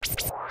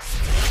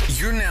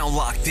You're now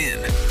locked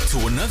in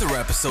to another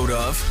episode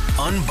of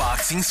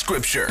Unboxing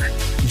Scripture.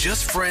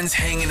 Just friends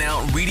hanging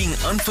out, reading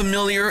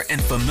unfamiliar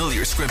and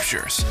familiar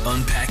scriptures,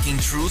 unpacking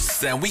truths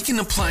that we can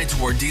apply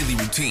to our daily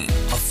routine.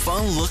 A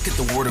fun look at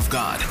the Word of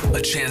God,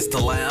 a chance to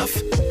laugh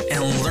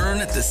and learn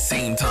at the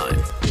same time.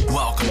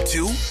 Welcome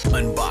to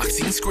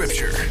Unboxing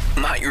Scripture,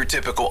 not your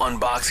typical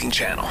unboxing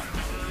channel.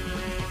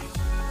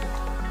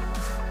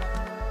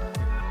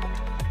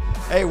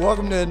 Hey,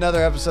 welcome to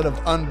another episode of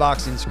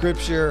Unboxing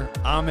Scripture.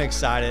 I'm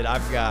excited.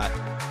 I've got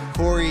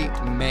Corey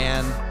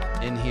Mann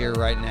in here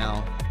right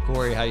now.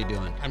 Corey, how you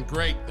doing? I'm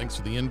great. Thanks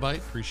for the invite.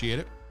 Appreciate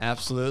it.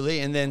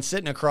 Absolutely. And then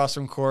sitting across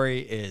from Corey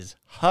is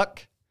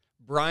Huck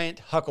Bryant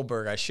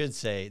Huckleberg. I should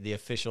say the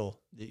official,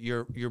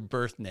 your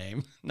birth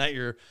name, not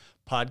your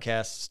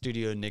podcast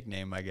studio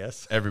nickname, I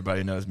guess.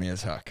 Everybody knows me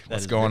as Huck. That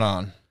What's is going great.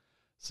 on?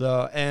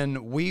 So,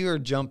 and we are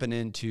jumping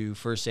into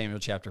 1 Samuel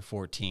chapter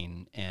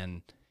 14,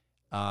 and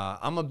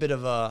I'm a bit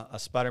of a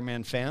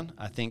Spider-Man fan.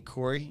 I think,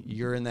 Corey,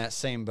 you're in that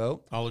same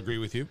boat. I'll agree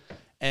with you.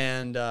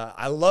 And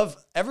I love,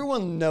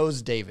 everyone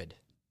knows David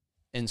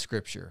in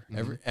Scripture.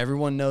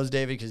 Everyone knows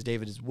David because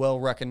David is well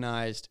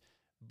recognized.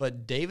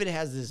 But David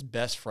has this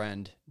best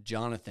friend,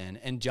 Jonathan.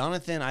 And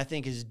Jonathan, I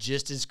think, is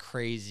just as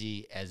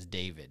crazy as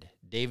David.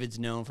 David's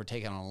known for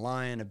taking on a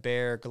lion, a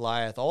bear,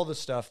 Goliath, all the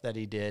stuff that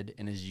he did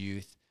in his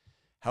youth.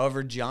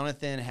 However,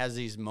 Jonathan has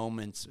these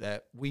moments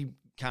that we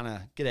kind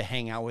of get to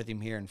hang out with him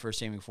here in 1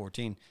 Samuel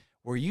 14,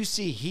 where you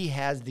see he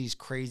has these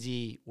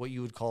crazy, what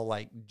you would call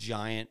like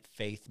giant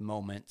faith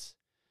moments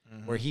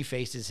where he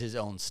faces his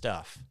own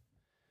stuff.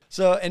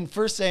 So in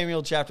 1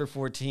 Samuel chapter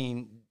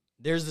 14,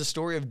 there's the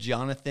story of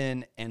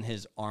Jonathan and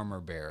his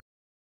armor bearer.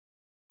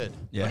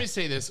 Yeah. Let me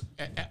say this.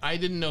 I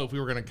didn't know if we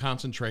were going to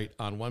concentrate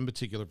on one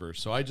particular verse,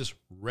 so I just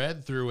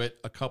read through it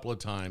a couple of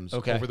times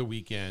over the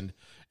weekend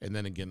and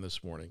then again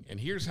this morning. And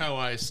here's how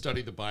I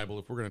study the Bible,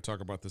 if we're going to talk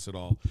about this at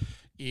all,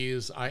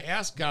 is I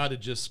ask God to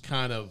just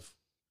kind of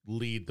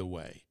lead the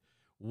way.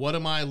 What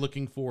am I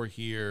looking for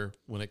here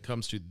when it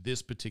comes to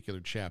this particular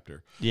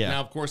chapter? Yeah.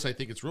 Now, of course, I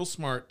think it's real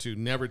smart to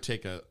never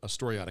take a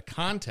story out of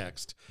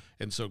context.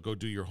 And so go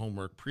do your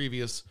homework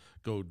previous,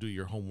 go do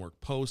your homework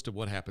post of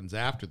what happens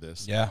after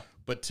this. Yeah.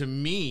 But to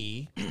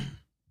me,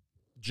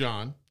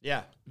 John,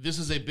 this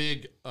is a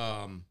big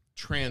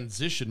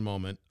transition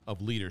moment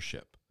of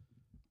leadership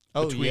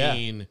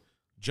between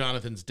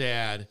Jonathan's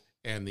dad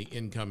and the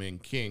incoming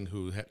king,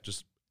 who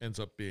just ends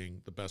up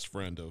being the best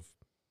friend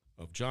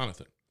of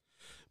Jonathan.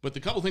 But the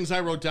couple things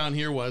I wrote down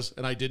here was,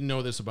 and I didn't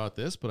know this about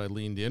this, but I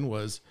leaned in,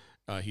 was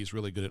he's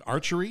really good at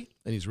archery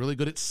and he's really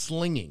good at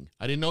slinging.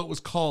 I didn't know it was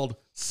called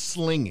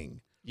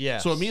slinging. Yeah.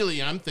 So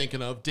immediately I'm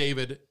thinking of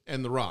David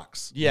and the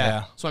rocks.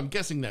 Yeah. So I'm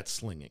guessing that's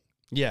slinging.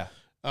 Yeah.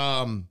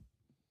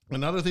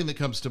 Another thing that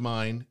comes to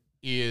mind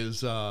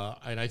is,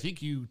 and I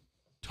think you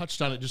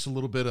touched on it just a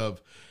little bit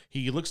of,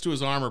 he looks to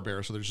his armor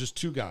bearer, so there's just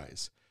two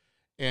guys,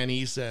 and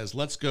he says,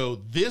 let's go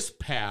this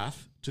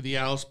path to the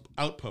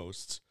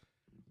outposts.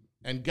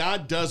 And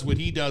God does what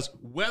he does,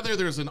 whether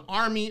there's an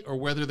army or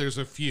whether there's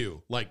a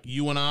few, like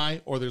you and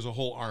I, or there's a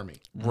whole army.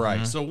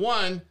 Right. So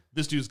one,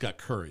 this dude's got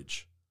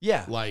courage.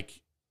 Yeah.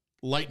 Like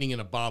lightning in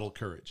a bottle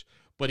courage.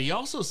 But he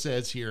also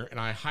says here, and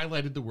I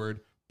highlighted the word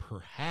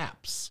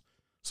perhaps.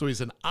 So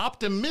he's an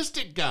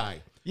optimistic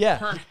guy. Yeah.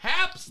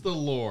 Perhaps the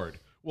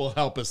Lord will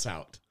help us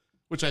out,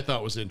 which I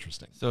thought was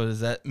interesting. So does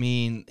that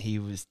mean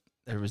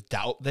there was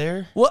doubt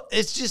there? Well,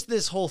 it's just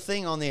this whole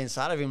thing on the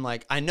inside of him.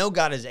 Like, I know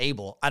God is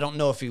able. I don't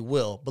know if he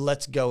will, but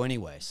let's go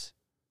anyways.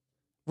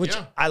 Which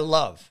I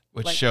love.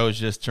 Which like, shows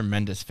just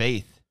tremendous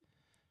faith.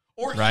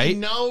 Or right?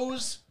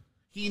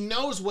 he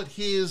knows what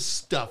his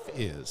stuff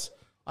is.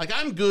 Like,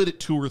 I'm good at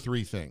two or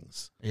three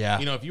things. Yeah.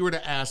 You know, if you were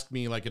to ask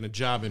me, like in a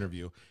job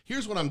interview,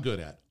 here's what I'm good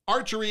at: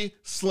 archery,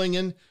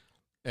 slinging,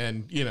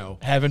 and, you know,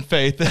 Having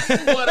faith.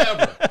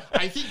 whatever.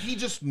 I think he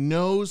just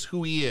knows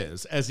who he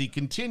is as he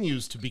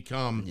continues to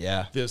become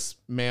this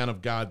man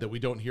of God that we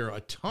don't hear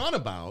a ton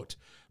about.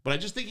 But I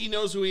just think he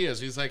knows who he is.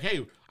 He's like,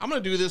 hey, I'm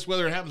going to do this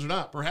whether it happens or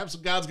not. Perhaps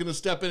God's going to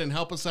step in and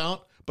help us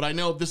out. But I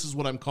know this is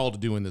what I'm called to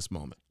do in this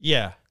moment.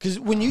 Yeah. Because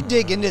when you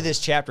dig into this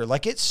chapter,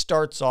 like it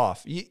starts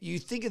off, you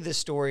think of this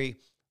story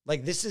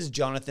like this is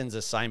Jonathan's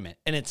assignment,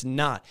 and it's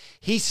not.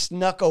 He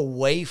snuck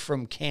away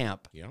from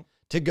camp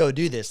to go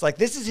do this. Like,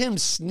 this is him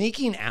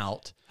sneaking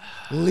out,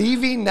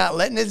 leaving, not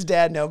letting his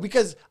dad know.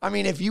 Because, I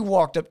mean, if you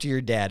walked up to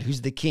your dad,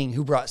 who's the king,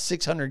 who brought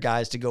 600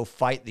 guys to go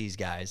fight these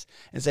guys,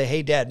 and say,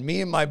 hey, Dad, me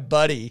and my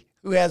buddy,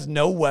 who has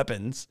no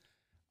weapons,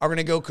 are going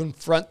to go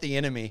confront the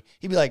enemy,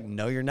 he'd be like,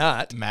 no, you're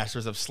not.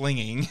 Masters of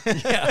slinging.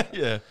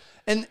 Yeah.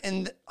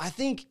 And I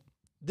think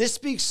this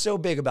speaks so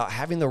big about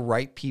having the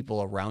right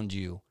people around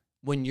you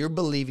when you're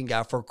believing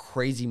God for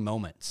crazy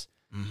moments.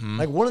 Mm-hmm.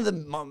 Like, one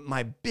of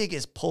my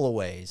biggest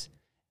pullaways,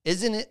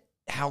 isn't it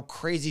how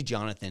crazy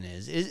Jonathan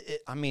is?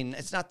 I mean,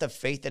 it's not the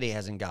faith that he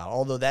has in God,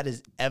 although that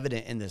is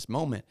evident in this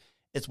moment.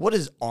 It's what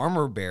his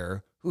armor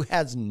bearer, who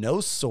has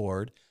no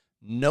sword,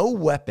 no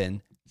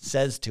weapon,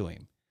 says to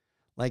him.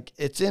 Like,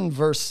 it's in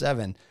verse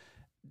 7.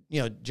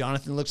 You know,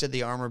 Jonathan looks at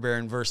the armor bearer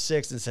in verse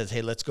 6 and says,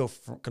 hey, let's go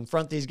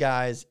confront these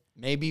guys.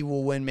 Maybe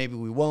we'll win, maybe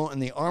we won't.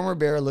 And the armor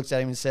bearer looks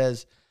at him and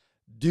says,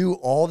 do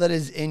all that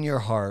is in your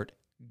heart.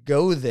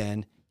 Go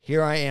then.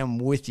 Here I am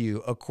with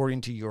you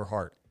according to your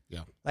heart.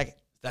 Yeah. Like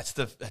That's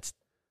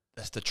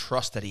the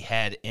trust that he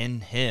had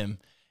in him,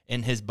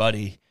 in his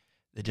buddy,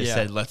 that just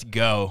said, let's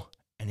go.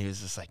 And he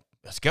was just like,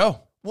 let's go.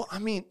 Well, I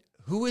mean,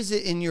 who is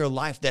it in your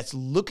life that's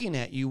looking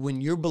at you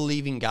when you're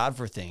believing God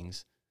for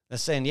things?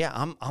 That's saying, yeah,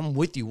 I'm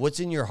with you. What's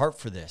in your heart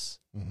for this?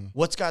 Mm-hmm.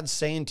 What's God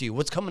saying to you?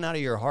 What's coming out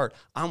of your heart?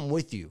 I'm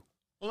with you.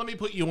 Well, let me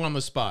put you on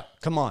the spot.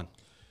 Come on.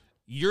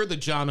 You're the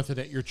Jonathan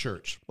at your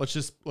church. Let's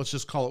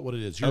just call it what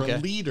it is. You're Okay. a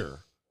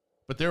leader,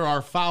 but there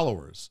are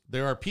followers.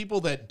 There are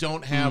people that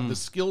don't have the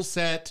skill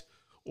set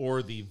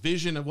or the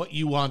vision of what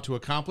you want to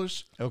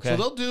accomplish. Okay. So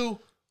they'll do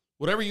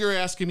whatever you're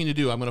asking me to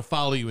do. I'm going to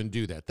follow you and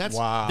do that. That's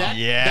Wow. That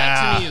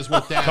Yeah. to me is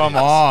what that Come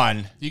is.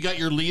 on. You got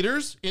your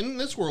leaders in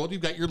this world.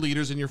 You've got your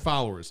leaders and your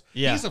followers.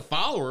 Yeah. He's a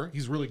follower.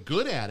 He's really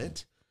good at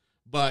it,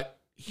 but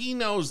he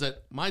knows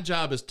that my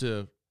job is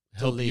to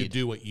help you lead.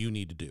 do what you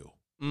need to do.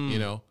 You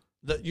know?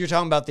 You're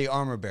talking about the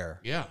armor bearer.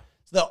 Yeah.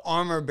 The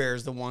armor bearer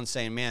is the one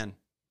saying, man,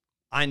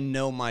 I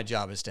know my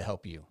job is to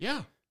help you.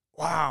 Yeah.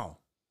 Wow.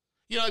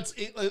 You know,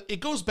 it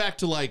goes back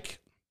to like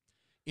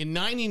in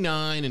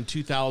 99 and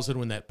 2000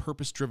 when that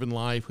Purpose Driven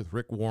Life with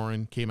Rick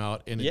Warren came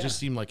out, and it just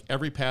seemed like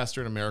every pastor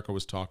in America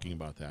was talking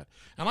about that.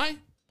 And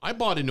I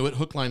bought into it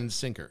hook, line, and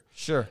sinker.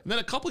 Sure. And then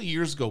a couple of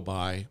years go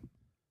by,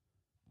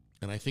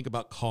 and I think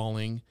about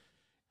calling,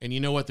 and you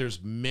know what?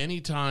 There's many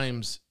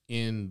times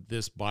in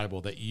this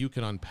Bible that you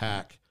can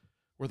unpack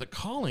where the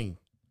calling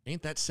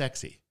ain't that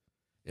sexy,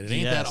 and it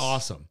ain't that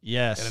awesome,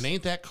 Yes. and it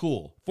ain't that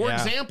cool. For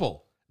Yeah.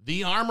 example,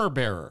 the armor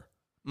bearer.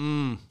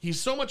 He's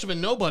so much of a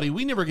nobody,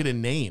 we never get a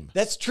name.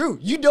 That's true.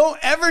 You don't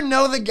ever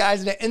know the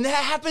guy's name. And that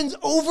happens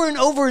over and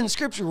over in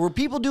Scripture where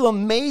people do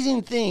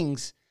amazing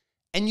things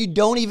and you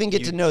don't even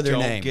get to know their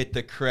don't name. get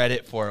the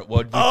credit for it.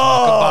 What did we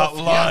talk about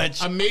Yeah,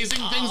 lunch?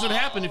 amazing things would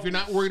happen if you're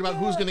not worried about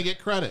who's going to get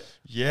credit.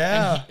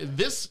 Yeah. And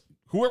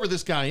whoever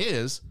this guy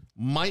is,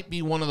 might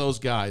be one of those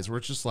guys where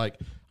it's just like,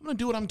 I'm going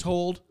to do what I'm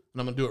told, and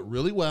I'm going to do it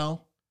really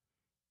well,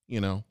 you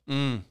know.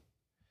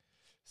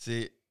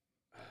 See,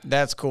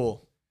 That's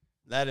cool.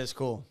 That is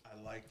cool.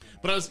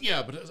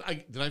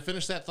 Did I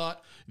finish that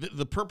thought?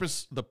 The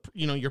purpose,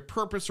 your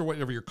purpose or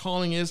whatever your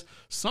calling is,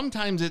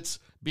 sometimes it's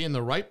being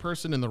the right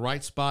person in the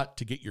right spot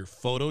to get your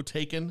photo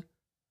taken.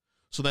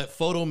 So that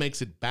photo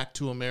makes it back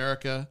to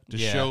America to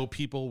show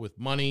people with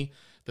money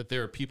that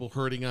there are people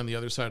hurting on the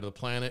other side of the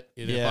planet.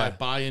 And if I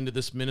buy into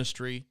this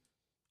ministry,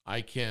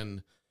 I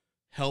can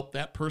help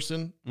that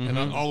person. And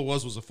all it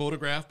was a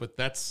photograph, but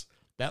that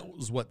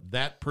was what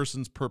that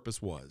person's purpose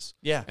was.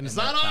 Yeah. And it's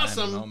In not that time and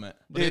awesome, moment.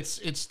 but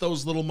it's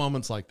those little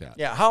moments like that.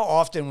 Yeah. How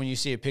often when you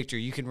see a picture,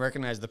 you can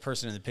recognize the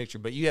person in the picture,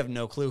 but you have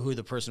no clue who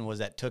the person was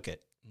that took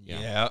it.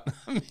 yeah.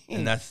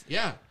 And that's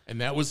Yeah, and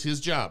that was his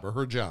job or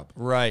her job.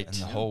 Right. and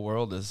the whole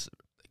world is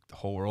the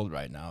whole world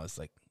right now is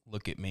like,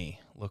 look at me,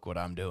 look what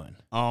I'm doing,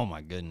 Oh,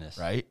 my goodness.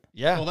 right?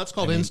 Yeah. Well, that's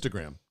called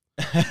Instagram.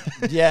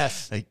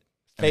 Yes. Like,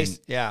 Face.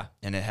 Yeah.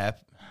 and it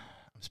happened.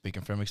 I'm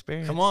speaking from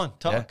experience. Come on.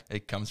 Talk. Yeah,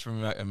 it comes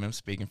from. I'm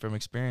speaking from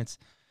experience.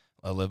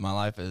 I lived my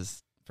life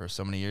as for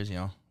so many years.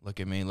 Look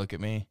at me, and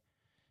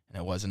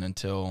it wasn't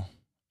until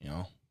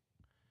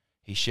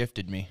he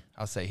shifted me.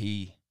 I'll say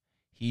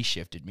he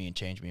shifted me and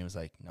changed me. It was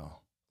like, no,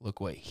 look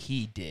what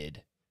he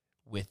did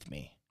with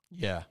me.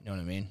 Yeah. You know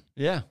what I mean?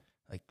 Yeah.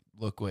 Like,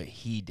 look what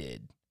he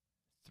did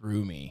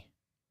through me.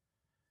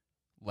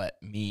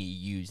 Let me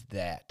use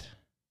that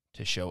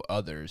to show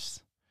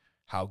others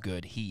how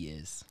good he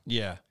is.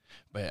 Yeah.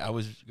 But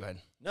go ahead.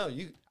 No,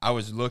 you. I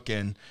was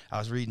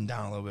reading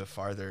down a little bit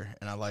farther,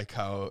 and I like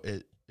how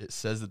it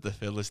says that the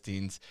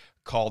Philistines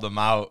called him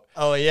out,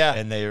 Oh, yeah.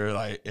 and they were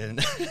like,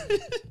 and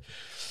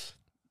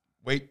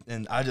wait,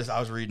 and I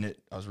was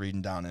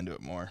reading down into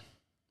it more.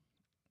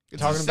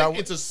 It's Talking about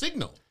it's a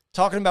signal.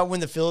 talking about when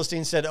the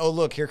Philistines said, "Oh,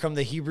 look, here come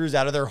the Hebrews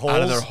out of their holes."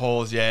 Out of their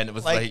holes, yeah, and it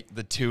was Like- like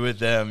the two of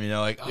them,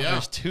 like, oh, Yeah.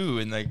 there's two,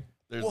 and like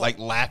they're Well- like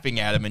laughing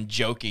at him and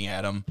joking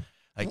at him,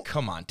 like,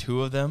 come on,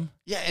 two of them.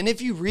 Yeah, and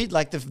if you read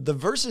like the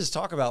verses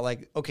talk about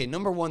like, okay,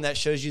 number one, that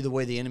shows you the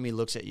way the enemy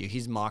looks at you.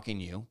 He's mocking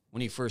you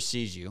when he first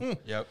sees you.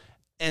 Yep.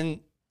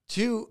 And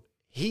two,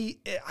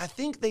 I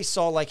think they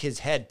saw like his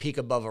head peek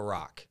above a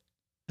rock.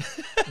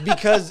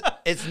 Because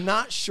it's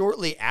not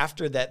shortly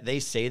after that they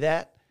say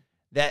that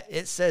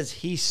it says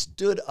he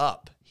stood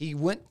up. He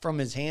went from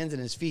his hands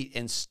and his feet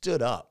and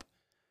stood up.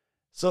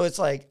 So it's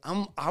like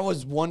I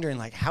was wondering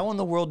like how in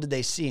the world did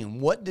they see him?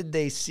 What did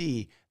they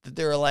see that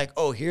they were like,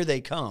 "Oh, here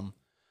they come."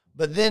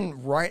 But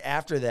then right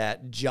after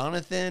that,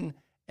 Jonathan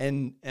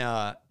and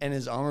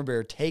his armor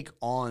bearer take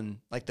on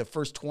like the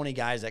first 20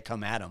 guys that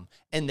come at him,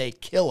 and they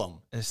kill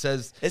them. It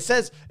says It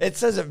says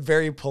it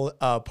very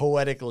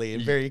poetically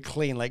and very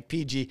clean, like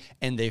PG.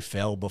 And they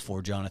fell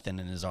before Jonathan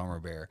and his armor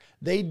bearer.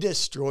 They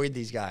destroyed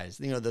these guys.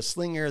 The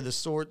slinger, the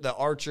sword, the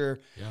archer.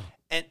 Yeah.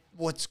 And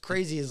what's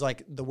crazy is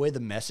like the way the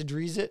Message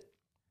reads it,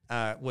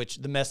 which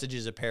the Message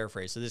is a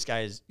paraphrase. So this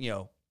guy is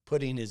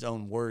putting his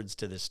own words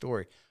to this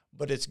story.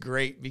 but it's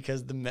great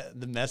because the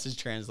Message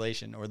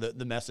translation or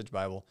the Message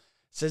Bible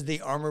says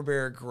the armor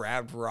bearer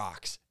grabbed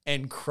rocks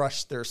and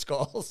crushed their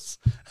skulls.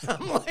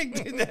 I'm like,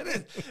 dude, that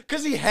is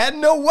because he had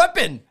no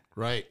weapon.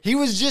 Right. He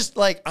was just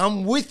like,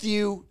 I'm with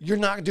you. You're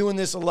not doing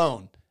this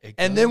alone.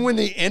 And then when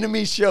the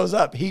enemy shows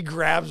up, he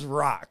grabs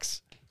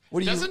rocks. What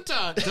do doesn't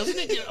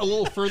it get a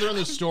little further in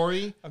the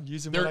story? I'm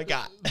using what I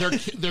got.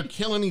 They're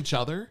killing each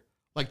other.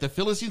 Like the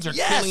Philistines are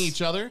killing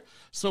each other.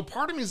 So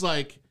part of me is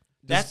like,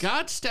 does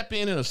God step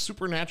in a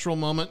supernatural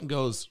moment and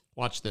goes,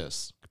 watch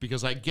this?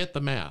 Because I get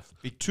the math.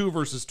 2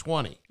 versus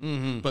 20.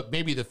 Mm-hmm. But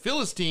maybe the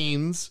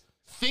Philistines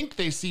think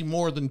they see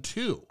more than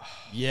 2.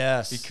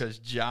 Yes. Because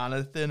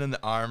Jonathan and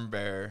the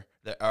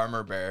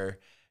armor bearer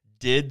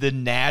did the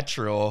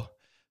natural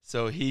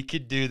so he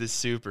could do the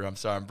super. I'm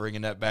sorry, I'm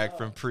bringing that back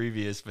from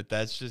previous, but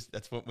that's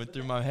what went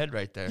through my head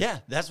right there. Yeah,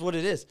 that's what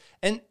it is.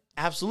 And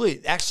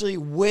absolutely. Actually,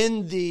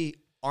 when the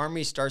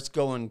army starts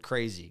going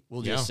crazy,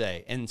 we'll just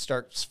say, and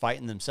starts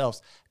fighting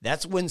themselves,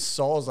 that's when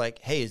Saul's like,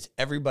 hey, is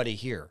everybody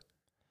here?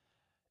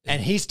 And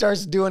he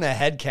starts doing a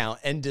head count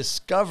and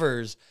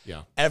discovers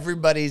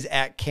everybody's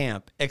at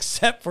camp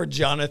except for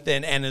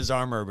Jonathan and his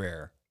armor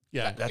bearer.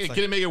 Yeah, can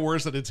it make it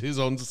worse that it's his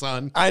own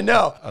son? I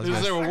know.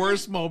 Is there a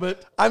worse moment?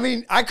 I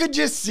mean, I could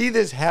just see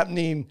this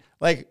happening.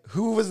 Like,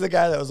 who was the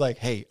guy that was like,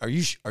 "Hey, are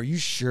you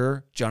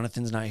sure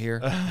Jonathan's not here,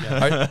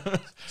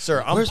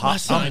 sir?" I'm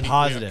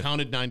positive. We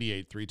counted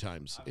 98 3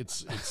 times.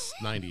 It's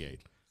 98,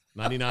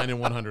 99, and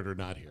 100 are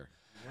not here.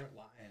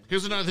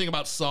 Here's another thing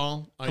about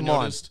Saul. I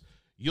noticed.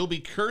 You'll be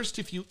cursed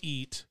if you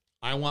eat.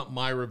 I want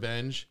my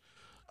revenge.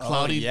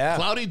 Cloudy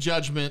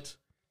judgment.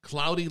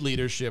 Cloudy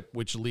leadership,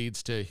 which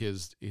leads to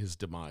his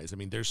demise. I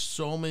mean, there's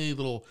so many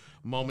little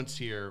moments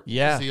here.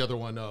 Yeah. What's the other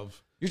one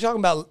of? You're talking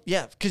about,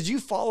 because you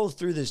follow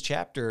through this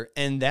chapter,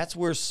 and that's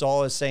where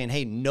Saul is saying,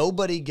 hey,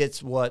 nobody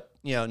gets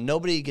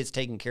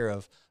taken care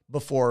of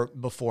before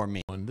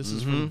me. This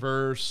is from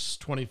verse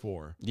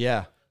 24.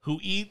 Yeah.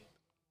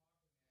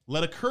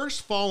 Let a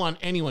curse fall on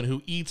anyone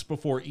who eats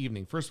before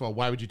evening. First of all,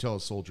 why would you tell a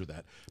soldier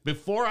that?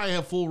 Before I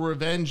have full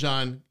revenge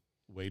on,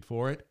 wait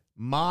for it,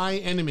 my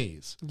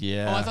enemies.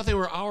 Yeah. Oh, I thought they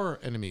were our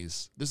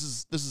enemies. This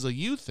is a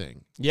you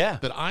thing. Yeah.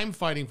 That I'm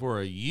fighting for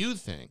a you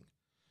thing.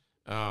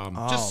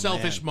 Just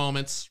selfish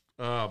moments.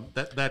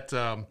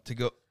 To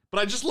go. But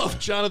I just love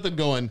Jonathan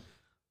going,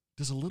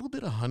 does a little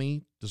bit of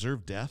honey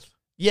deserve death?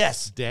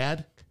 Yes.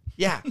 Dad?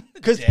 Yeah.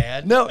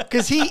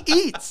 Because he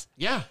eats.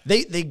 Yeah.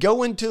 They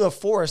go into the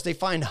forest. They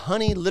find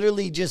honey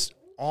literally just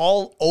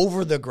all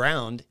over the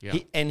ground. Yeah.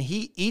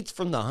 He eats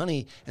from the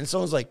honey. And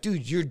someone's like,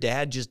 dude, your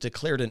dad just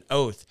declared an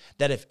oath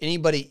that if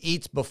anybody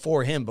eats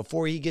before him,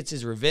 before he gets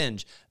his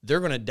revenge, they're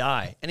going to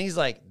die. And he's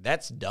like,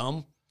 that's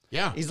dumb.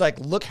 Yeah. He's like,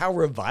 look how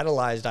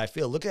revitalized I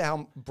feel. Look at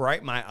how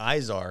bright my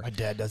eyes are. My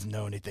dad doesn't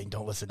know anything.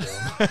 Don't listen to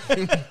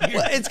him.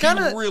 Well, it's kind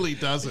of really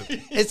doesn't.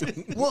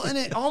 And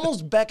it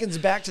almost beckons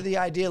back to the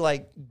idea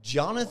like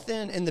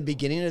Jonathan in the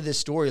beginning of this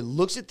story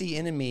looks at the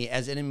enemy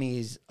as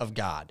enemies of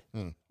God.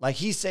 Like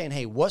he's saying,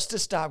 hey, what's to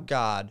stop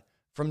God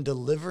from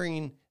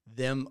delivering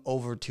them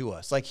over to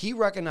us? Like he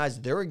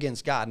recognized they're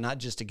against God, not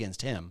just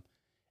against him.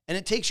 And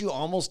it takes you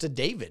almost to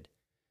David.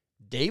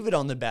 David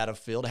on the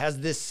battlefield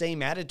has this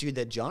same attitude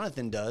that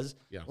Jonathan does.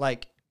 Yeah.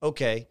 Like,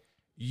 okay,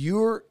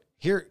 you're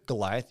here,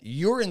 Goliath,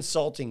 you're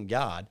insulting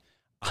God.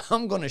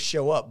 I'm going to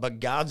show up,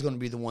 but God's going to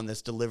be the one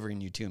that's delivering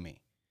you to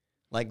me.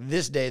 Like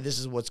this day, this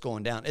is what's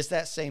going down. It's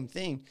that same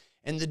thing.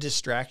 And the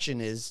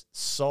distraction is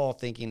Saul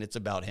thinking it's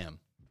about him.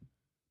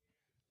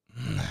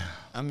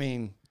 I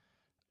mean,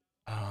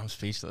 I'm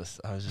speechless.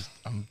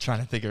 I'm trying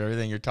to think of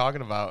everything you're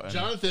talking about.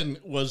 Jonathan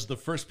was the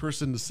first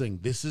person to sing,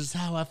 "This is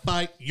how I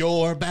fight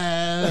your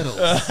battles.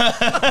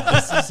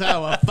 This is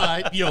how I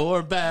fight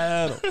your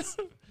battles."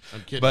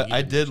 I'm kidding. But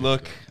I did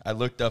look. I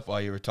looked up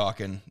while you were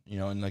talking,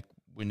 and like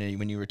when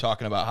you were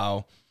talking about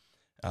how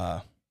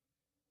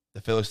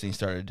the Philistines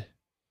started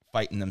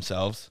fighting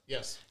themselves.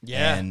 Yes.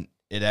 Yeah. And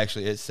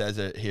it says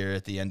it here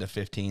at the end of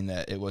 15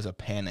 that it was a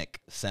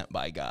panic sent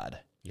by God.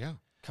 Yeah.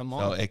 Come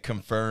on. So it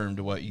confirmed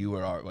what you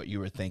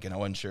were thinking. I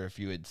wasn't sure if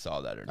you had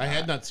saw that or not. I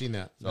had not seen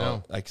that. So,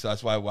 no. So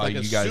that's why like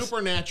you guys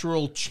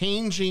supernatural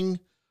changing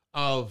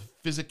of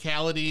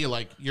physicality.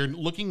 Like you're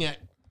looking at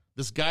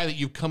this guy that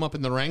you've come up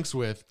in the ranks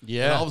with.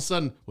 Yeah. And all of a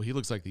sudden, well, he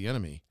looks like the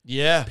enemy.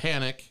 Yeah.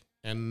 Panic.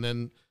 And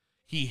then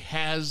he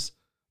has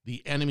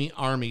the enemy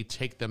army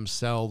take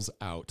themselves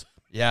out.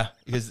 Yeah.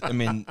 Because I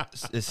mean,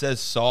 it says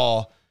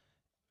Saul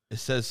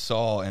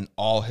and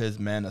all his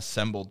men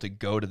assembled to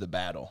go to the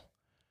battle.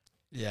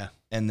 Yeah.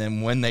 And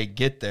then when they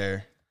get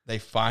there, they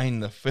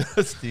find the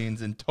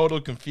Philistines in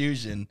total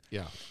confusion.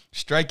 Yeah.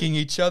 Striking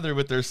each other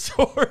with their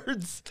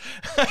swords.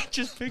 I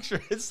just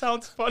picture it.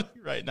 Sounds funny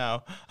right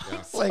now. Yeah.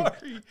 I'm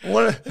sorry.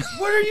 What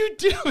are you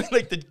doing?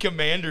 Like the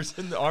commanders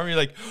in the army,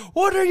 like,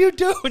 what are you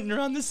doing? You're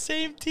on the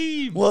same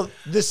team. Well,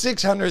 the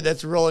 600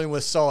 that's rolling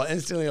with Saul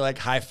instantly like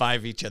high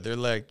five each other.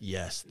 Like,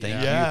 yes, thank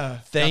you.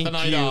 Thank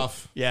Got the night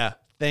off. Yeah.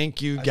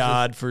 Thank you,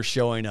 God, for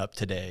showing up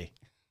today.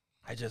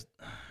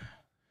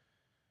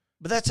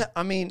 But that's,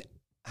 I mean,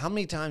 how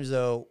many times,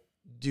 though,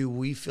 do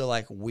we feel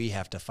like we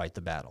have to fight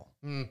the battle?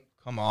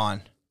 Come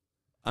on.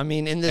 I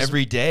mean, in this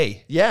Every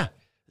day. yeah.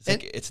 It's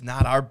like, it's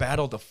not our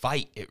battle to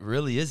fight. It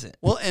really isn't.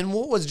 Well, and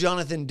what was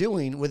Jonathan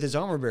doing with his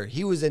armor bearer?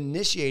 He was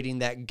initiating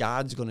that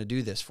God's going to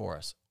do this for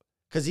us.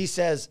 Because he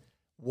says,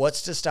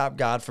 what's to stop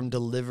God from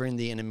delivering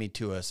the enemy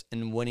to us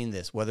and winning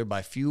this, whether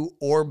by few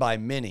or by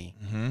many?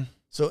 Mm-hmm.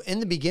 So in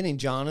the beginning,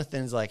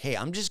 Jonathan's like, hey,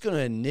 I'm just going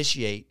to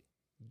initiate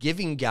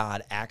giving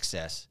God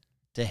access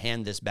to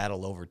hand this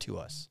battle over to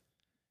us.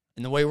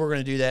 And the way we're going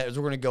to do that is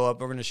we're going to go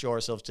up, we're going to show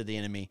ourselves to the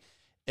enemy.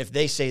 If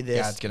they say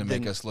this, God's going to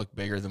make us look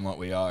bigger than what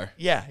we are.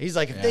 Yeah. He's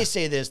like, if they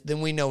say this,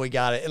 then we know we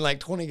got it. And like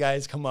 20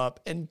 guys come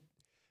up, and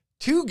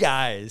 2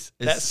 guys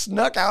that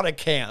snuck out of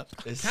camp.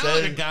 It's kind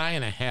of like a guy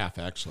and a half,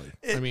 actually.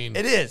 I mean,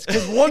 it is,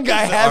 because one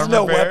guy has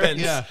no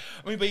weapons. Yeah.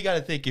 I mean, but you got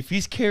to think, if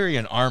he's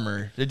carrying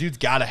armor, the dude's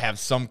got to have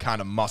some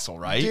kind of muscle,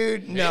 right?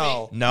 Dude,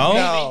 no. No?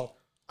 No.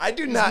 I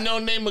do not. No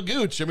name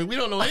Magooch. I mean, we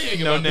don't know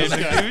anything No about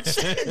name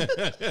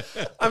this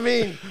guy. I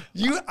mean,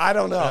 I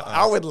don't know.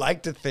 I would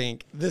like to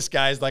think this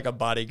guy's like a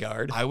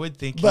bodyguard. I would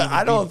think, but he would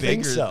I don't be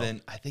think bigger so.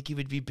 I think he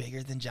would be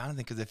bigger than Jonathan,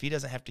 because if he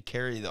doesn't have to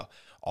carry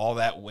all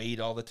that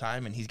weight all the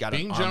time, and he's got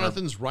Being an armor,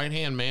 Jonathan's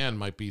right-hand man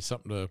might be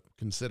something to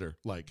consider.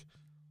 Like,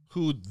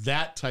 who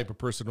that type of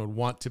person would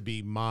want to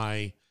be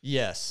my,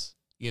 Yes.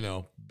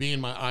 being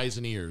my eyes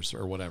and ears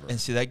or whatever. And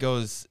see, that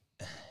goes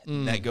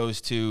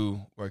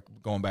to, or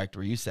going back to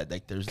where you said,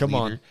 like, there's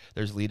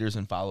there's leaders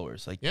and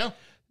followers. Like, yeah,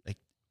 like,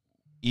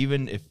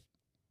 even if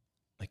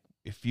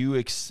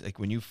you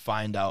when you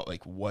find out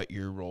like what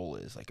your role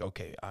is, like,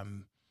 okay,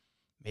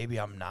 maybe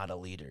I'm not a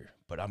leader,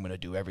 but I'm going to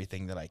do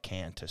everything that I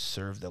can to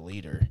serve the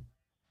leader.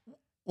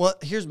 Well,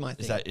 here's my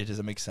thing. Does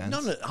it make sense?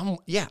 No,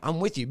 I'm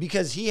with you,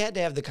 because he had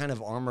to have the kind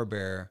of armor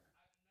bearer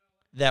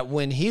that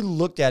when he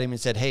looked at him and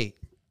said, hey,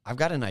 I've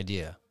got an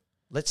idea.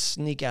 Let's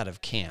sneak out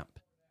of camp.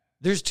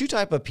 There's 2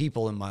 type of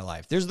people in my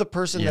life. There's the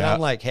person that I'm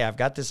like, hey, I've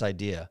got this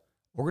idea.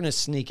 We're going to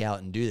sneak out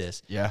and do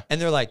this. Yeah.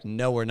 And they're like,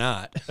 no, we're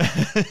not.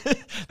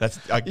 That's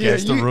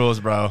against the rules,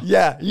 bro.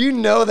 Yeah.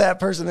 That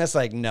person that's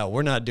like, no,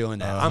 we're not doing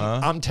that.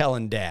 I'm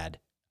telling Dad.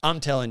 I'm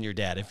telling your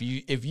dad.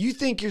 If you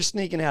think you're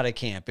sneaking out of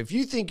camp, if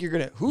you think you're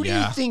going to, who do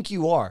you think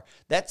you are?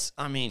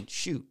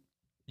 Shoot.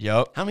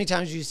 Yep. How many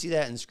times do you see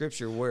that in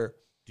Scripture where?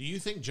 Do you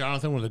think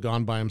Jonathan would have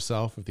gone by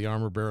himself if the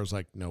armor bearer was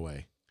like, no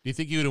way? Do you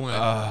think he would have went,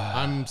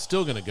 I'm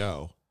still going to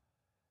go?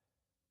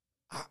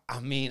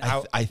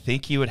 I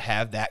think he would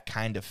have that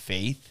kind of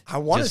faith. I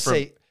want to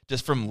say,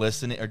 just from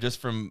listening, or just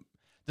from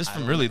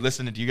really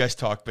listening to you guys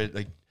talk, but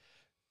like,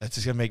 that's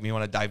just gonna make me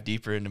want to dive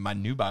deeper into my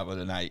new Bible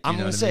tonight. I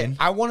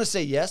want to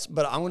say yes,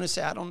 but I'm going to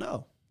say I don't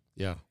know.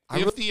 Yeah.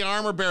 If the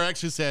armor bearer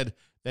actually said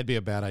that'd be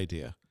a bad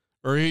idea,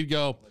 or he'd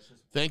go,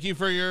 thank you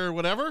for your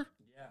whatever.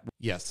 Yeah.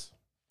 Yes.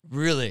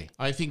 Really?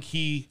 I think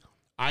he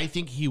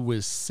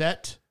was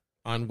set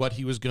on what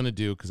he was going to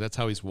do, because that's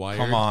how he's wired.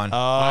 Come on.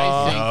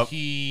 I think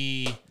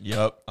he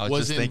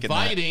was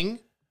inviting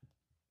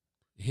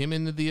him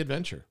into the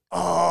adventure.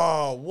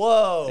 Oh,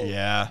 whoa.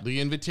 Yeah. The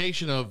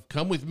invitation of,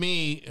 come with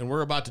me, and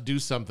we're about to do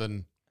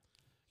something.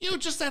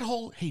 Just that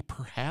whole, hey,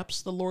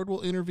 perhaps the Lord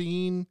will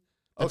intervene.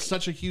 That's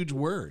such a huge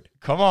word.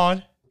 Come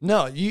on.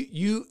 No,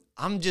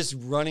 I'm just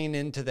running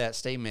into that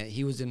statement.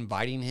 He was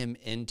inviting him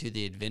into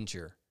the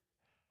adventure.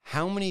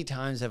 How many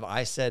times have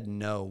I said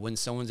no when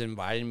someone's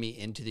invited me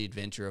into the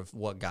adventure of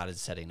what God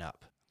is setting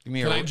up? Can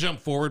I jump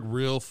forward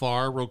real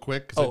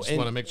quick? Because I just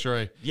want to make sure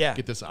I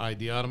get this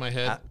idea out of my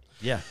head.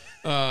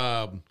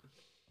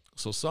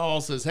 So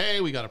Saul says, hey,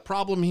 we got a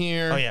problem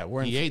here. Oh,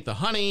 yeah. He ate the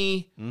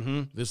honey.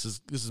 Mm-hmm. This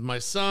is my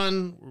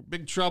son. We're in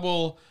big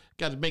trouble.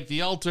 Got to make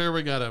the altar.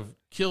 We got to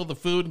kill the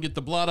food and get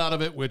the blood out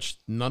of it, which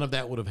none of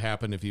that would have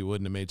happened if he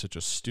wouldn't have made such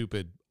a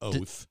stupid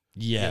oath.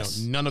 Yes.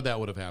 None of that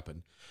would have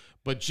happened.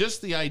 But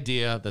just the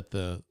idea that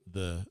the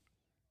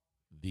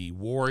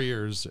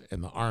warriors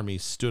and the army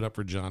stood up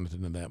for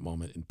Jonathan in that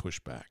moment and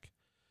pushed back.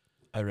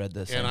 I read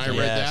this. And I read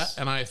that,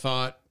 and I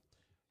thought,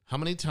 how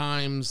many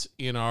times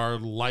in our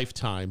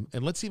lifetime,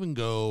 and let's even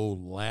go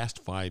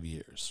last 5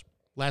 years,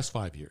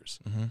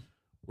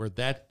 where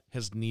that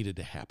has needed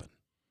to happen.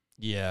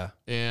 Yeah.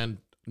 And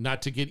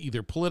not to get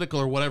either political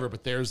or whatever,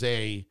 but there's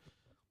a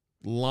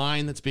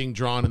line that's being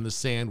drawn in the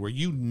sand where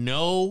you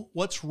know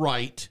what's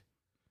right,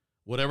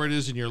 whatever it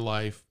is in your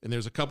life, and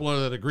there's a couple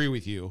other that agree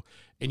with you,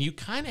 and you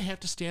kind of have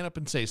to stand up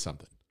and say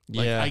something.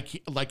 I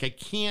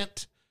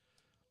can't.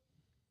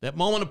 That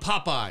moment of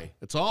Popeye,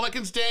 it's all I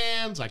can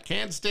stand. I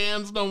can't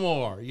stand no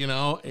more,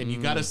 and you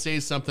got to say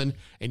something,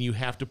 and you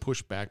have to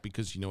push back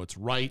because you know it's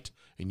right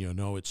and you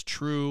know it's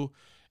true.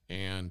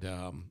 And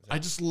I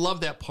just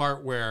love that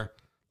part where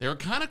they were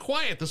kind of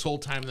quiet this whole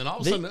time, and then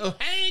all of a sudden,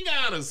 hang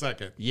on a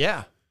second.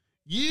 Yeah.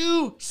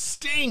 You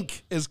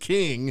stink as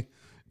king.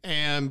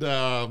 And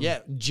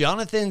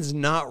Jonathan's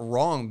not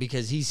wrong,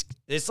 because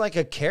it's like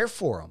a care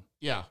for him.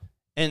 Yeah.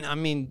 And I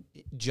mean,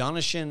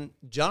 Jonathan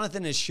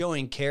is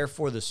showing care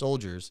for the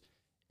soldiers,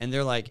 and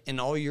they're like,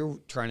 and all you're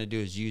trying to do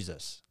is use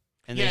us.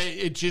 And yeah,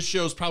 it just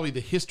shows probably the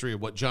history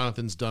of what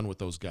Jonathan's done with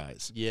those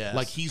guys. Yes.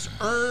 Like he's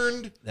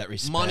earned That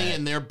respect. money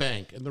in their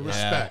bank and the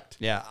respect.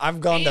 Yeah,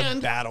 I've gone to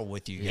And- battle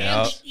with you.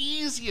 And the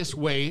easiest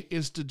way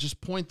is to just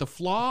point the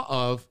flaw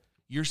of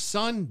your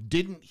son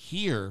didn't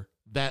hear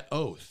that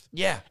oath.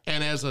 Yeah.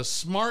 And as a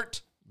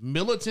smart,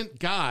 militant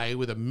guy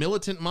with a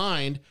militant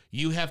mind,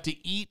 you have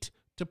to eat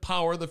to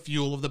power the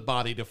fuel of the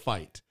body to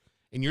fight.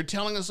 And you're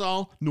telling us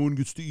all, no one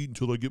gets to eat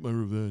until I get my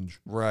revenge.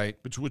 Right.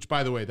 Which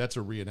by the way, that's a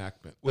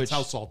reenactment. That's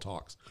how Saul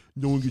talks.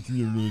 No one gets to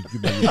get my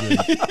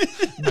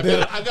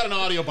revenge. I've got an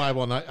audio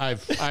Bible, and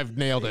I've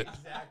nailed it.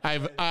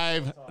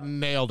 I've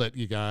nailed it,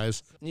 you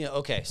guys. You know,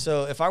 okay,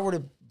 so if I were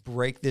to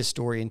break this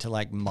story into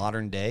like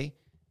modern day,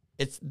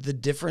 it's the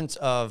difference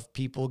of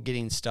people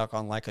getting stuck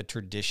on like a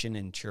tradition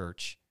in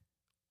church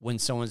when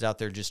someone's out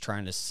there just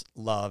trying to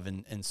love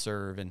and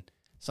serve. And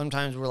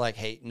sometimes we're like,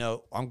 hey,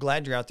 no, I'm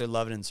glad you're out there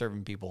loving and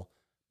serving people,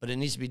 but it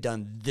needs to be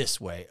done this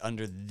way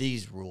under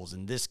these rules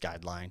and this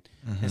guideline.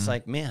 It's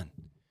like, man,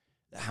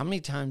 how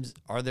many times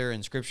are there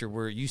in Scripture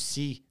where you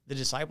see the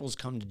disciples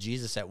come to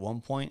Jesus at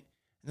one point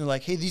and they're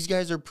like, hey, these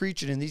guys are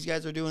preaching and these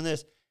guys are doing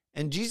this.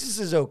 And Jesus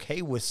is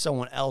okay with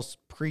someone else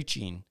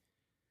preaching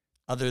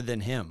other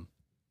than him.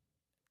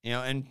 You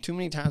know, and too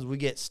many times we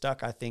get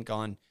stuck, I think,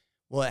 on,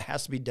 well, it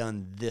has to be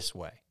done this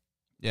way.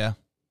 Yeah.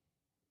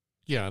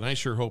 Yeah, and I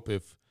sure hope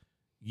if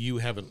you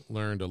haven't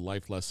learned a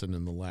life lesson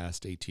in the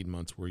last 18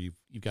 months where you've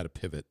got to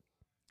pivot.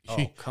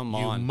 Oh, come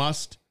on. You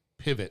must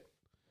pivot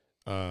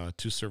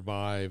to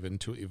survive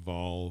and to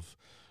evolve.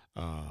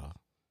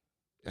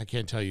 I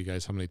can't tell you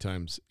guys how many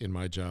times in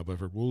my job I've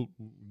heard, well,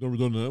 Never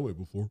done it that way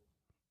before.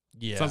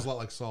 Yeah. sounds a lot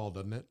like Saul,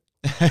 doesn't it?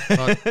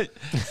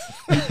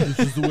 This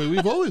is the way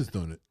we've always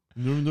done it.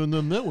 Never done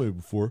them that way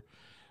before.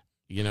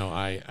 You know,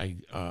 I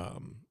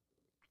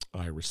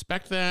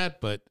respect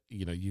that, but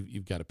you know,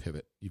 you've got to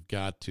pivot. You've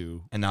got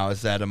to. And now,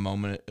 is that a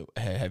moment?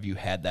 Have you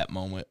had that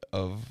moment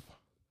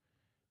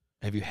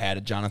have you had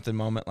a Jonathan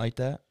moment like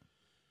that?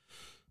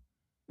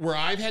 Where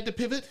I've had to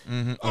pivot?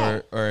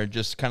 Mm-hmm. Or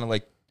just kind of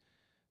like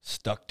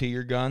stuck to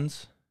your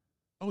guns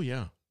Oh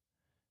yeah.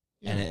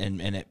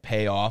 and it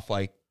pay off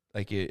like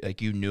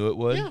you knew it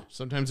would? Yeah.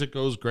 Sometimes it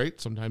goes great.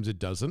 Sometimes it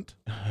doesn't.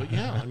 But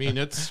yeah, I mean,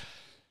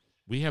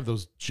 we have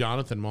those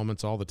Jonathan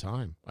moments all the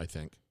time, I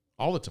think.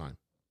 All the time.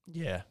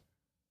 Yeah.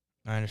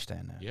 I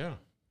understand that. Yeah.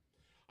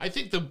 I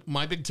think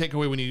my big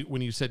takeaway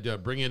when you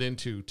said bring it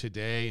into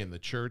today in the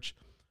church,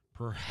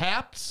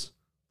 perhaps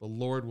the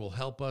Lord will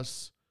help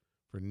us,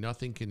 for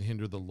nothing can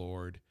hinder the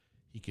Lord.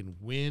 He can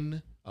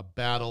win a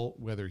battle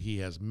whether he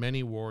has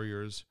many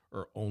warriors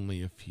or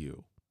only a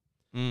few.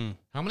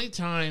 How many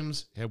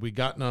times have we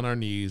gotten on our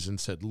knees and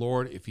said,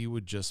 Lord, if you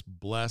would just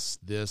bless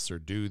this or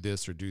do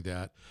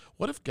that?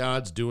 What if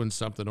God's doing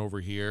something over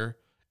here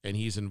and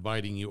he's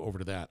inviting you over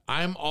to that?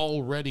 I'm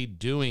already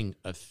doing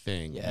a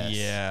thing. Yes.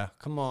 Yeah.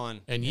 Come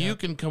on. And you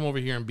can come over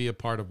here and be a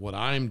part of what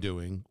I'm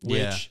doing,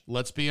 which,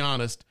 let's be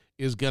honest,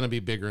 is going to be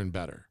bigger and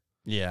better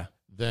Yeah.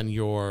 than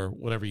your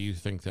whatever you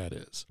think that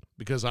is.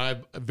 Because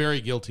I'm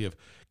very guilty of,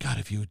 God,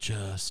 if you would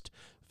just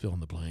fill in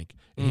the blank.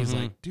 And he's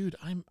like, dude,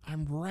 I'm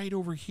right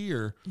over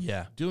here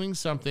Yeah. doing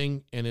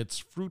something, and it's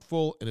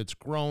fruitful, and it's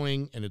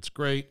growing, and it's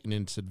great, and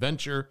it's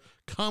adventure.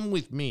 Come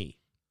with me,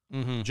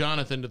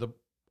 Jonathan, to the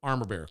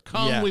armor bearer.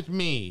 Come with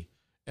me,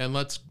 and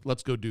let's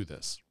go do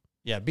this.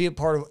 Yeah, be a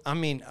part of, I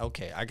mean,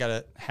 okay, I got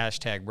to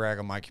hashtag brag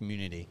on my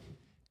community.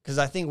 Because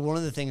I think one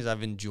of the things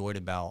I've enjoyed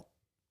about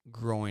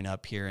growing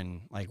up here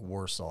in like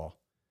Warsaw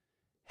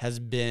has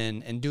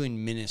been, and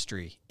doing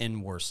ministry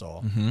in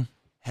Warsaw,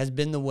 has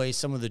been the way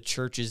some of the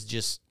churches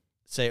just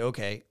say,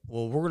 okay,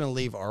 well, we're going to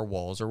leave our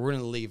walls or we're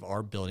going to leave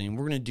our building and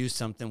we're going to do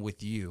something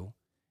with you.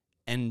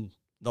 And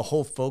the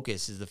whole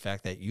focus is the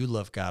fact that you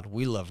love God,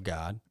 we love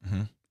God,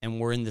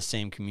 and we're in the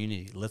same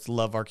community. Let's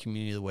love our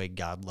community the way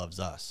God loves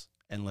us.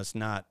 And let's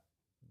not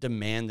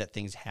demand that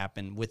things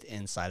happen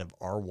inside of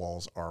our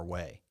walls our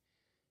way.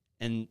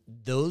 And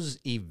those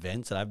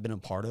events that I've been a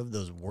part of,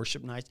 those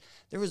worship nights,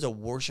 there was a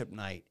worship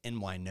night in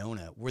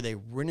Winona where they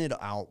rented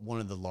out one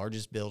of the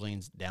largest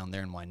buildings down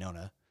there in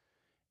Winona.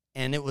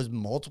 And it was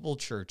multiple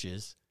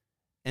churches.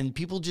 And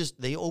people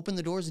they opened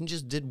the doors and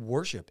just did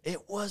worship.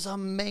 It was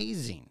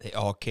amazing. They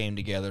all came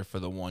together for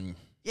the one.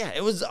 Yeah,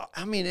 it was,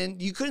 I mean,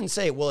 and you couldn't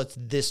say, well, it's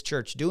this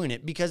church doing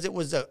it, because it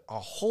was a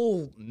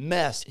whole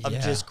mess of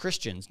just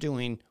Christians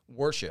doing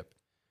worship.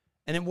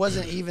 And it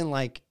wasn't even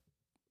like,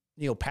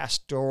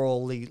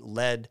 pastorally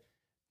led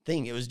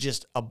thing. It was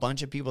just a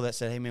bunch of people that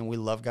said, hey, man, we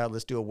love God.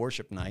 Let's do a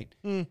worship night.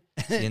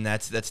 And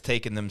that's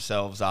taking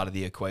themselves out of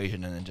the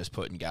equation and then just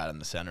putting God in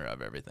the center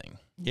of everything.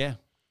 Yeah.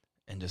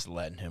 And just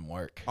letting him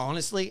work.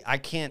 Honestly, I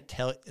can't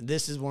tell.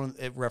 This is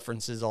it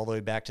references all the way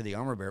back to the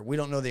armor bearer. We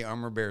don't know the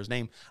armor bearer's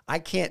name. I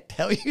can't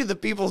tell you the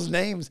people's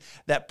names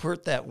that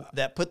put the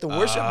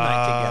worship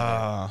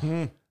night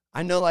together.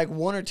 I know like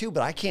one or two,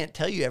 but I can't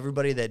tell you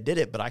everybody that did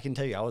it. But I can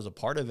tell you I was a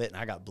part of it, and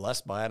I got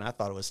blessed by it, and I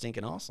thought it was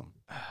stinking awesome.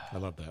 I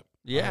love that.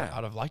 Yeah.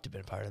 I'd have liked to have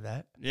been part of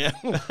that. Yeah.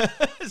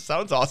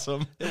 Sounds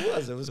awesome.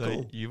 It was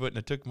cool. You wouldn't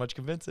have took much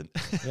convincing.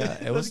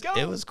 Yeah, it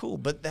was cool.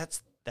 But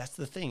that's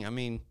the thing. I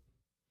mean,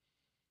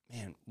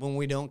 man, when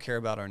we don't care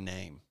about our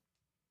name,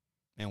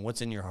 man,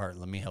 what's in your heart?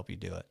 Let me help you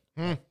do it.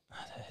 That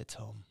hits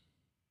home.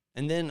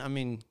 And then, I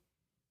mean,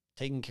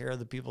 taking care of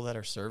the people that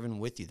are serving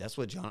with you. That's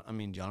what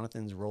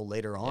Jonathan's role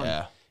later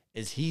on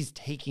is he's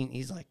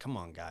like, come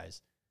on,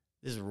 guys,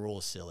 this rule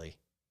is silly.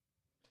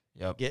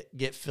 Yep.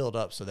 Get filled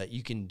up so that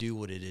you can do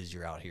what it is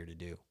you're out here to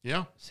do.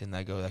 Yeah. Seeing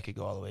that could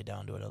go all the way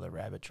down to another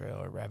rabbit trail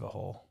or rabbit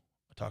hole.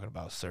 We're talking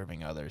about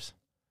serving others.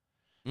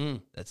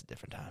 That's a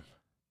different time.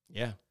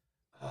 Yeah.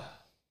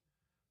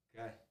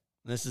 Okay.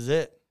 This is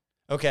it.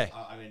 Okay.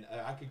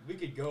 We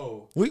could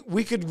go.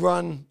 We could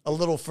run a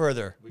little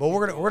further, but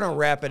we're gonna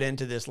wrap it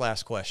into this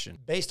last question.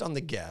 Based on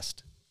the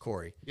guest,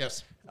 Corey.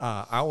 Yes.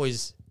 I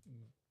always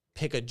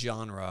pick a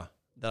genre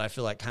that I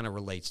feel like kind of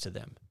relates to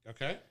them.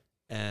 Okay.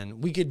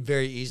 And we could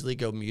very easily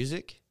go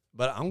music,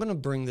 but I'm going to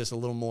bring this a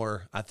little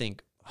more, I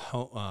think,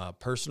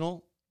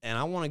 personal, and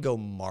I want to go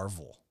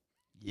Marvel.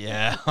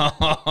 Yeah.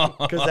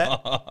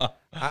 Because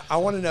I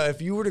want to know, if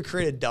you were to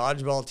create a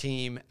dodgeball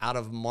team out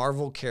of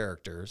Marvel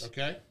characters,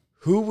 Okay.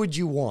 who would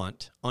you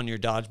want on your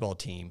dodgeball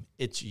team?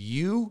 It's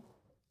you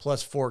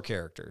plus 4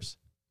 characters.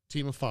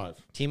 Team of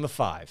 5. Team of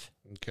 5.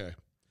 Okay.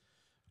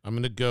 I'm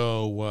going to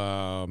go,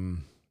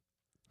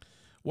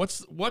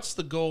 what's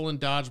the goal in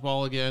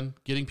dodgeball again?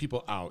 Getting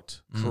people out.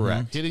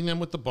 Correct. Hitting them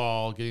with the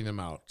ball, getting them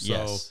out. So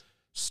Yes.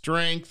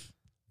 strength,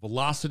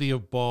 velocity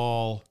of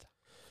ball,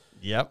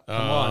 Yep.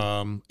 Come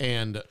on.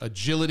 and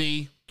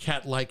agility,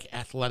 cat-like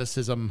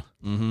athleticism.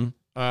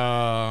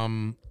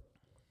 Mm-hmm.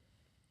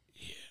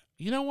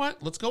 You know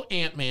what? Let's go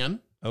Ant-Man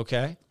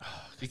Okay.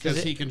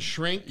 because he can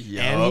shrink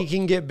And he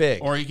can get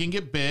big. or he can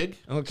get big.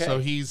 Okay. So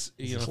he's,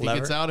 if he clever.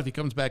 gets out, if he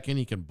comes back in,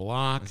 he can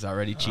block. It's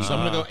already cheap. So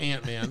I'm going to go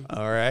Ant-Man.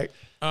 All right.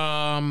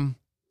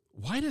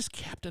 Why does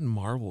Captain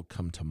Marvel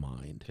come to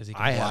mind? Because he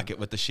I can block have- it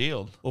with the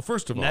shield. Well,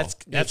 first of all, That's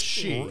it's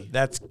she.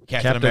 That's Captain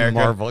Captain America.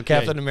 Marvel.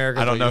 Captain Yeah,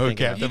 America. I don't know who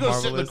Captain You go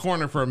Marvel sit in the is.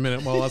 corner for a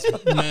minute while us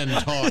men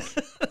talk.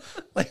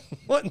 Like,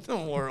 what in the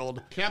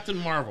world? Captain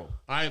Marvel.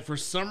 For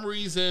some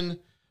reason,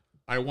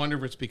 I wonder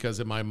if it's because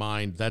in my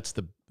mind, that's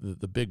the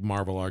big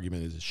Marvel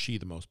argument is she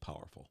the most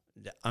powerful?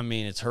 I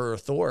mean, it's her or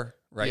Thor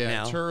right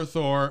now. It's her or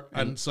Thor.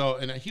 And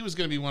he was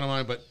going to be one of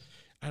mine, but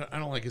I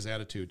don't like his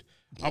attitude.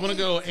 I'm going to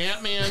go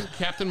Ant-Man,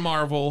 Captain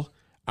Marvel.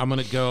 I'm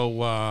going to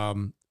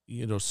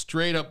go,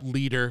 straight up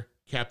leader,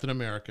 Captain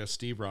America,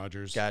 Steve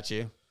Rogers. Got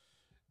you.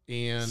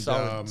 And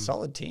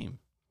Solid team.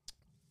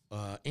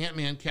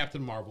 Ant-Man,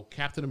 Captain Marvel,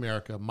 Captain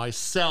America,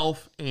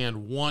 myself,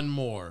 and one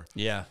more.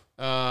 Yeah.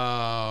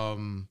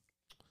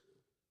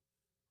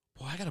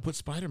 I got to put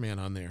Spider-Man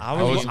on there.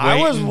 I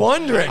was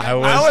wondering. I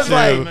was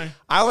too.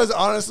 I was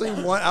honestly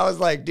I was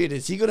like, dude,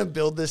 is he going to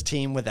build this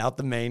team without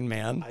the main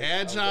man?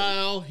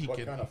 Agile. He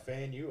can.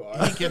 fan you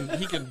are?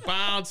 He can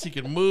bounce. He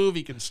can move.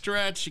 He can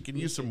stretch. He can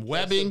use some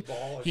webbing.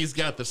 He's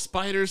got the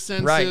spider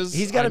senses. Right.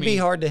 He's got to be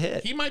hard to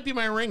hit. He might be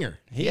my ringer.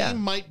 Yeah. He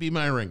might be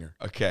my ringer.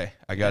 Okay,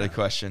 I got a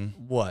question.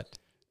 What?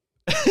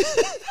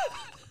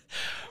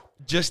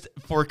 Just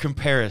for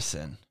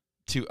comparison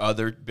to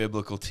other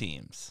biblical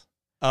teams.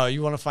 Oh,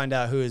 you want to find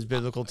out who his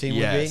biblical team would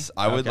be? Yes,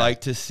 I would Okay.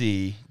 like to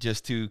see,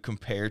 just to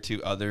compare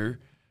to other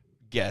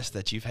guests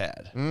that you've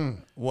had.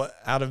 What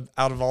out of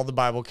all the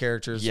Bible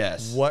characters?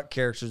 Yes. What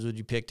characters would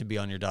you pick to be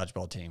on your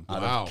dodgeball team?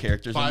 Out Wow. of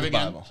characters 5 in the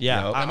again? Bible.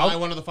 Yeah. Yep. Am I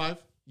one of the 5?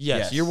 Yes,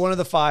 Yes. you're one of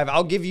the 5.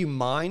 I'll give you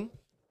mine.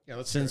 Yeah,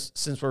 let's hear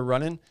Since we're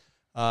running.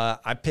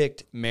 I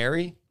picked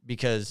Mary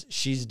because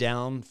she's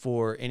down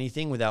for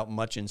anything without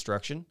much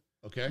instruction.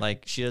 it. Okay.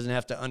 Like, she doesn't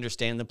have to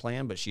understand the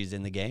plan, but she's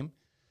in the game.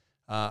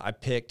 I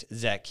picked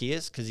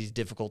Zacchaeus because he's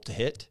difficult to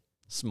hit,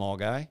 small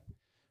guy.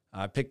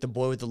 I picked the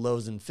boy with the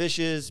loaves and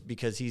fishes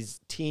because he's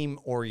team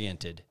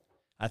oriented.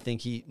 I think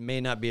he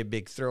may not be a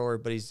big thrower,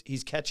 but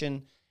he's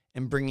catching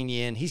and bringing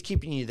you in. He's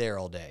keeping you there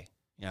all day.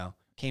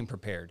 Came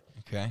prepared.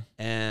 Okay.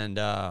 And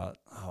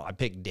I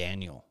picked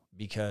Daniel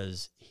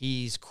because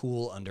he's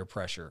cool under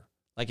pressure.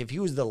 Like, if he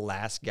was the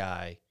last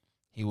guy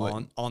He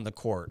wouldn't. on the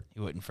court, He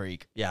wouldn't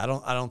freak. yeah, I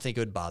don't think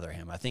it would bother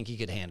him. I think he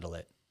could handle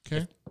it.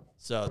 Okay.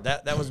 So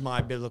that was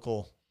my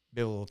biblical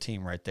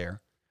team right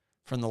there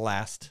from the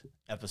last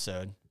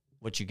episode.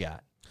 What you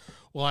got?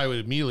 Well, I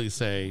would immediately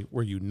say,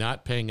 were you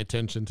not paying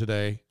attention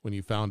today when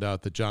you found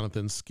out that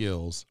Jonathan's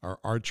skills are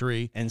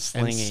archery And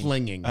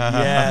slinging.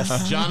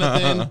 Yes.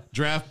 Jonathan,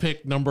 draft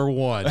pick number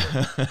 1.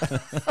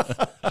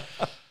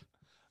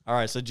 All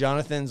right, so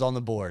Jonathan's on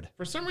the board.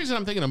 For some reason,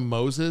 I'm thinking of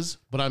Moses,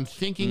 but I'm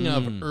thinking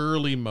of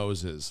early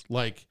Moses,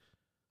 like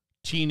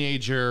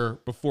teenager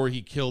before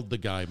he killed the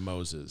guy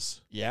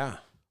Moses. Yeah.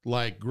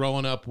 Like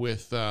growing up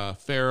with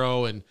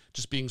Pharaoh and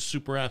just being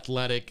super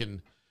athletic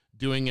and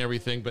doing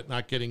everything, but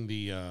not getting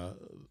the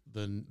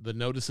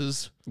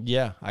notices.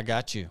 Yeah, I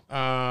got you.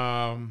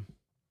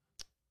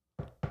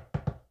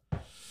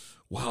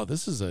 Wow,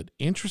 this is an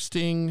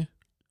interesting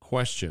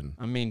question.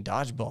 I mean,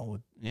 dodgeball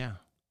would, yeah.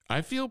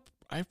 I feel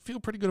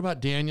pretty good about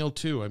Daniel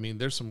too. I mean,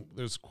 there's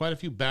quite a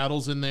few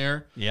battles in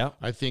there. Yeah.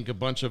 I think a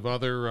bunch of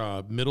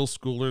other middle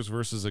schoolers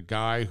versus a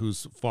guy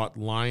who's fought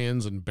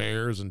lions and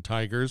bears and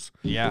tigers.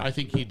 Yeah. I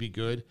think he'd be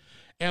good.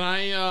 And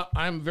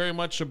I'm very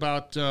much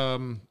about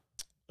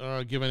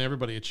giving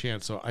everybody a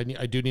chance. So I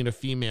do need a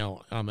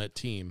female on that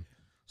team.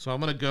 So I'm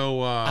going to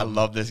go. I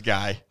love this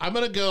guy. I'm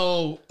going to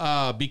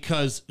go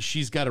because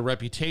she's got a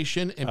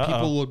reputation and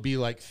people would be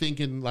like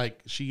thinking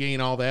like she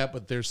ain't all that,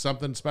 but there's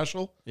something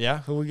special. Yeah.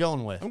 Who are we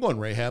going with? I'm going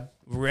Rahab.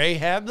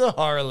 Rahab the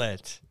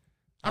harlot.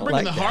 I'm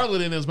bringing the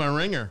harlot in as my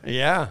ringer.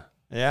 Yeah.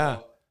 Yeah.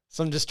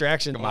 Some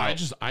distraction. I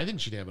think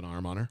she'd have an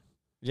arm on her.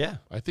 Yeah.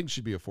 I think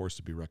she'd be a force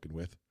to be reckoned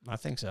with. I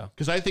think so.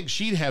 Because I think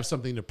she'd have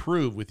something to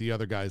prove with the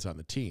other guys on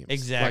the team.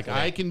 Exactly.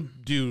 Like I can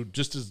do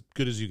just as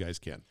good as you guys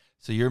can.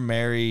 So you're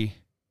Mary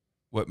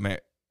of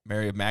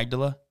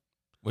Magdala?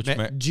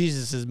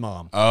 Jesus'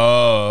 mom.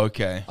 Oh,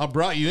 okay. I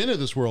brought you into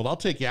this world. I'll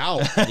take you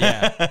out.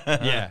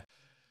 Yeah.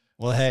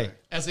 Well, hey.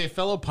 As a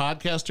fellow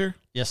podcaster,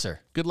 Yes, sir.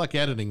 good luck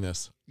editing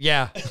this.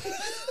 Yeah.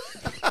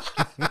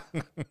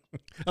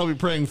 I'll be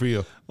praying for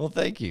you. Well,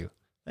 thank you.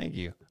 Thank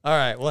you. All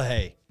right. Well,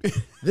 hey,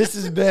 this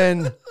has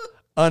been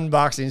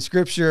Unboxing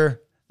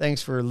Scripture.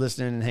 Thanks for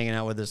listening and hanging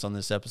out with us on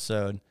this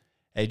episode.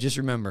 Hey, just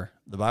remember,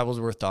 the Bible's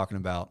worth talking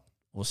about.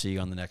 We'll see you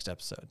on the next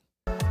episode.